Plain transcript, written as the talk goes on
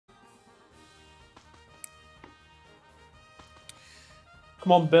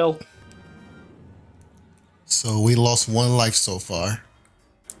Come on, Bill. So we lost 1 life so far.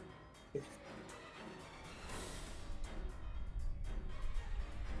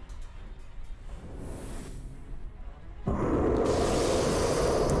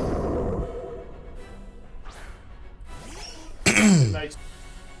 Nice.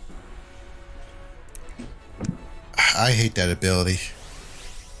 I hate that ability.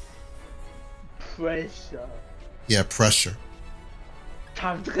 Pressure. Yeah, pressure.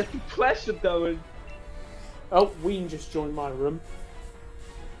 Time to get the pressure going. Oh, Ween just joined my room.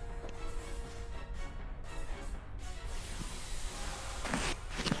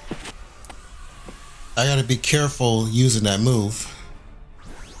 I gotta be careful using that move.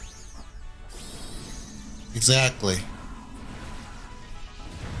 Exactly.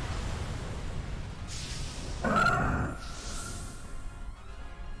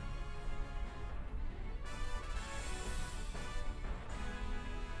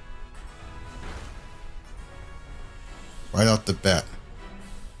 Right off the bat.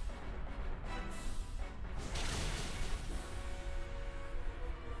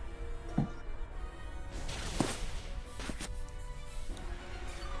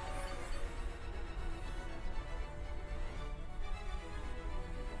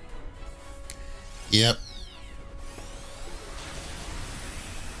 Yep.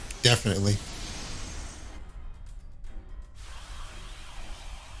 Definitely.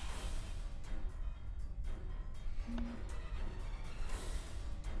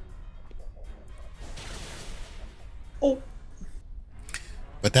 Oh.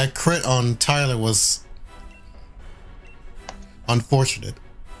 But that crit on Tyler was unfortunate.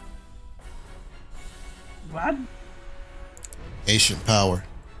 What? Ancient power.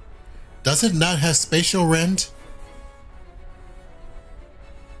 Does it not have spatial rend?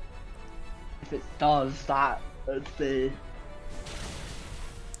 If it does, that would be...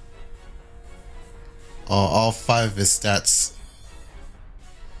 All 5 of his stats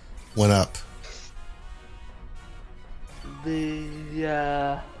went up.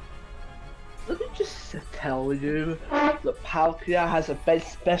 Let me just tell you that Palkia has a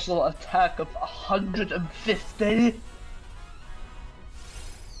base special attack of 150.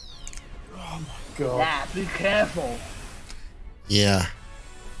 Oh my god. Yeah, be careful. Yeah.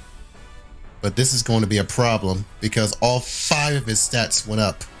 But this is going to be a problem because all 5 of his stats went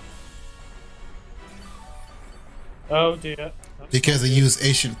up. Oh dear. That's Because he used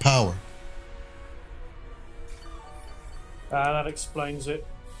ancient power. that explains it.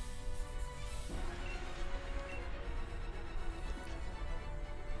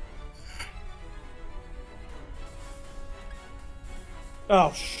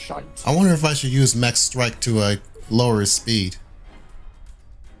 Oh, shite. I wonder if I should use Max Strike to lower his speed.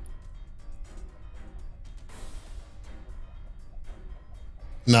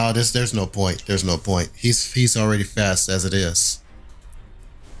 No, there's no point. There's no point. He's already fast as it is.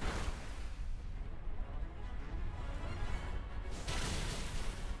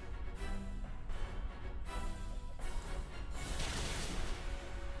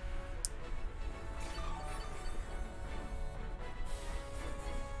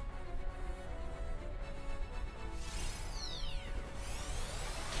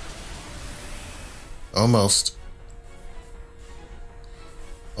 Almost.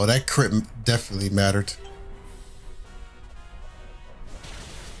 Oh, that crit definitely mattered.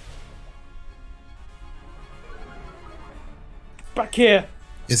 Back here.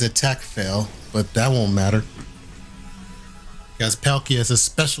 His attack fell, but that won't matter. Because Palkia is a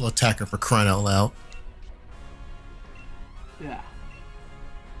special attacker for crying out loud. Yeah.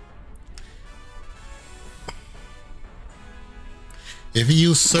 If he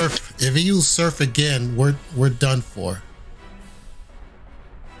use surf again, we're done for.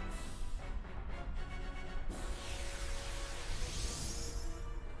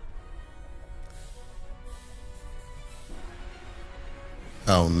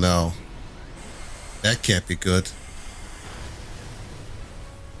 Oh no. That can't be good.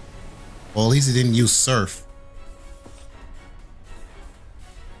 Well, at least he didn't use surf.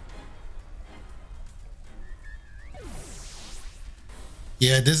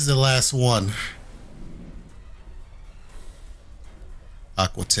 Yeah, this is the last one.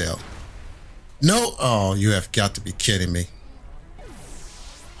 Aqua Tail. No! Oh, you have got to be kidding me.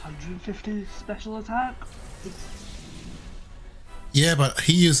 150 special attack? Yeah, but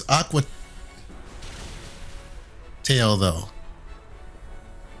he used Aqua Tail though.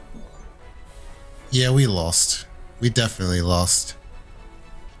 Yeah, we lost. We definitely lost.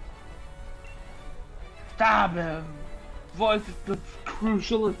 Damn him! What is the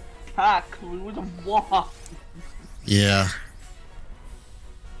crucial attack? We would have won. Yeah.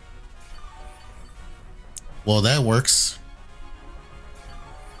 Well, that works.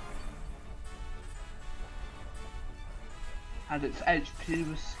 And its HP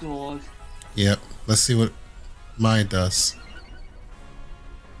restored. Yep. Let's see what mine does.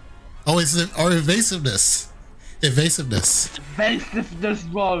 Oh, it's our evasiveness. Evasiveness. Evasiveness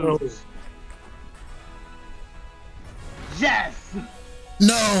rose. Yes!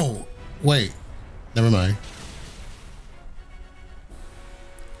 No! Wait. Never mind.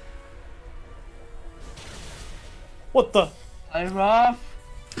 What the? I'm off.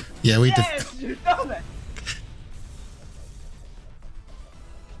 Yeah, we did. Yes, you done it!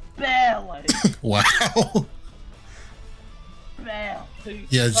 Barely. Wow. Barely.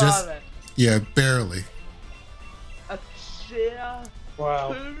 Yeah, just Done it. yeah, barely. A cheer.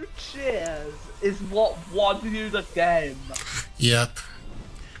 Wow. 2 cheers is what won you the game. Yep.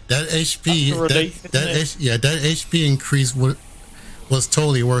 That HP, That's a relief, that isn't it? that HP increase was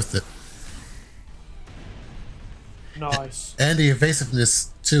totally worth it, Nice. and the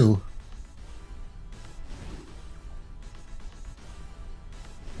evasiveness too.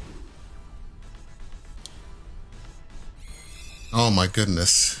 Oh my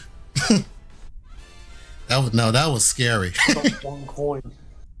goodness. That was scary. Got 1 coin.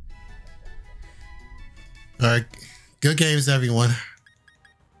 All right, good games, everyone.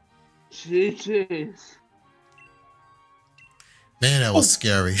 GG's. Man, that was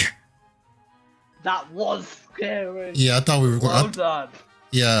scary. That was scary. Yeah, I thought we were Well going. done.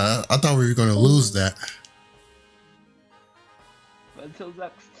 Yeah, I thought we were going to lose that. Until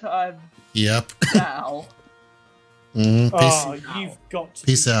next time. Yep. Now. Peace. Oh, you've got to.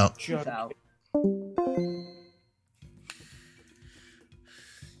 Peace be out. Peace out.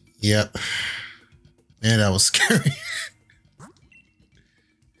 Yep. Man, that was scary.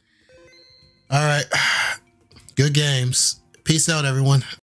 All right. Good games. Peace out, everyone.